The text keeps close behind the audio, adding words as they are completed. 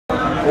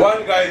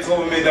One guy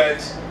told me that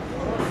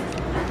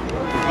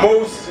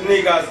most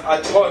niggas are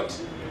taught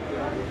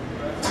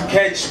to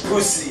catch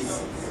pussy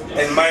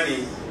and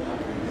money,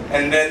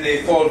 and then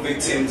they fall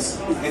victims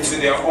into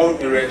their own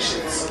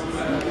erections.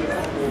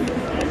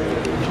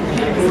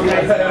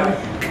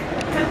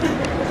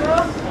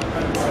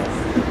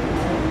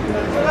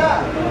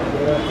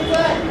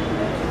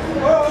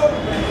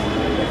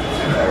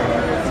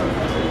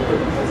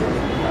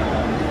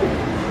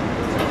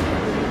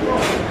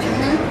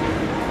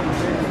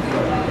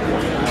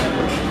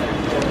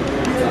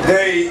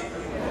 They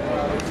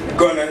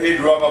gonna eat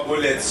rubber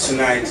bullets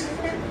tonight.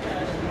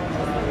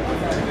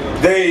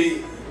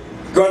 They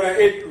gonna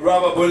eat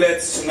rubber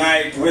bullets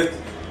tonight with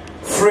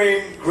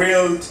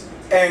frame-grilled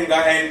anger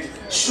and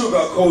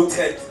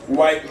sugar-coated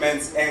white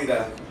man's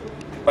anger.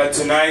 But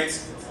tonight,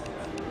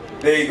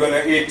 they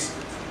gonna eat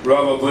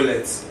rubber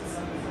bullets.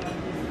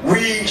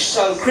 We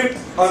shall creep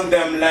on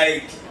them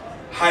like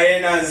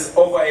hyenas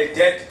over a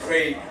dead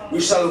prey. We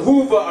shall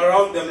hoover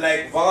around them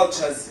like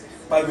vultures,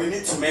 but we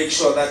need to make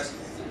sure that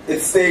it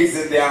stays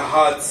in their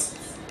hearts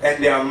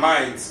and their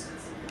minds.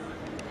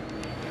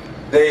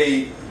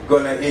 They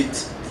gonna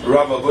eat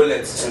rubber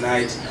bullets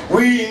tonight.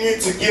 We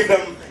need to give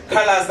them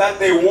colors that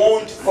they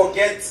won't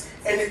forget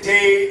any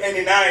day,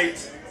 any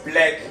night.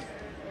 Black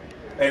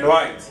and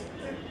white.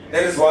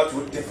 That is what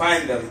would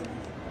define them.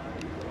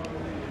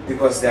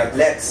 Because they are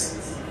blacks.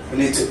 We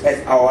need to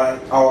add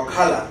our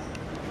color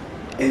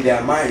in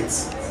their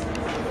minds.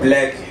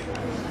 Black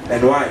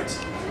and white.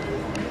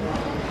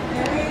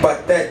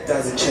 But that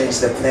doesn't change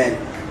the plan.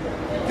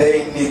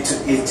 They need to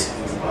eat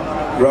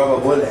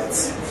rubber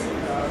bullets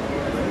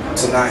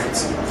tonight.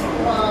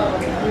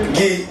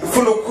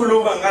 Ngifuna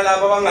ukukhuluma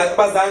ngalabo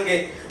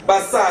abazange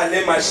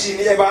basale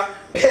machine eba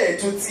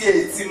phethe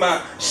utsiyetsi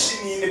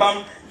machine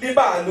bam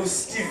libala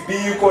uSteve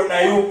Biko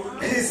nayo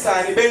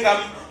Chrisani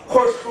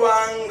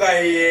bengamkhohlwanga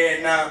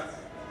yena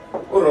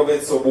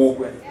uRobert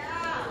Sobukwe.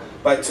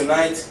 But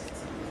tonight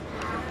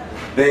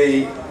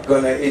they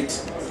gonna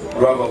eat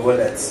rubber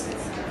bullets.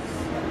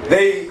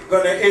 They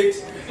gonna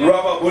eat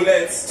rubber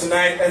bullets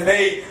tonight, and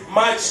they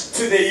march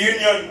to the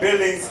union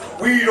buildings.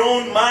 We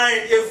don't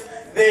mind if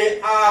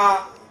they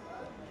are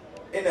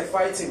in a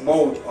fighting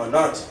mode or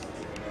not,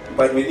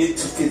 but we need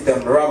to feed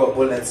them rubber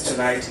bullets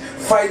tonight.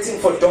 Fighting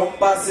for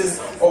Donbasses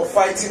or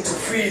fighting to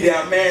free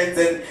their men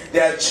and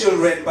their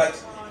children, but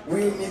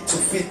we need to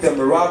feed them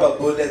rubber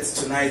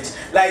bullets tonight.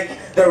 Like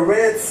the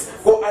Reds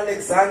or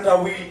Alexandra,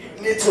 we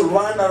need to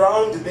run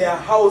around their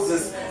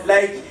houses.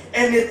 Like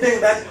anything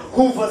that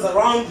hovers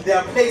around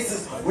their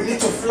places, we need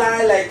to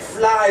fly like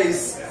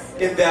flies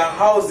in their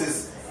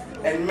houses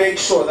and make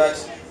sure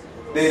that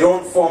they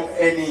don't form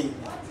any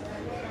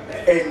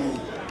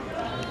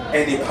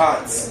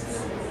parts,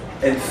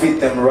 and feed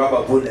them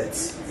rubber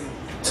bullets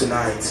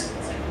tonight.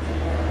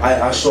 I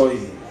assure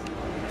you,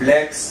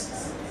 blacks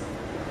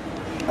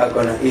are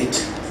gonna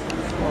eat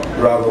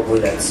rubber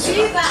bullets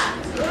tonight.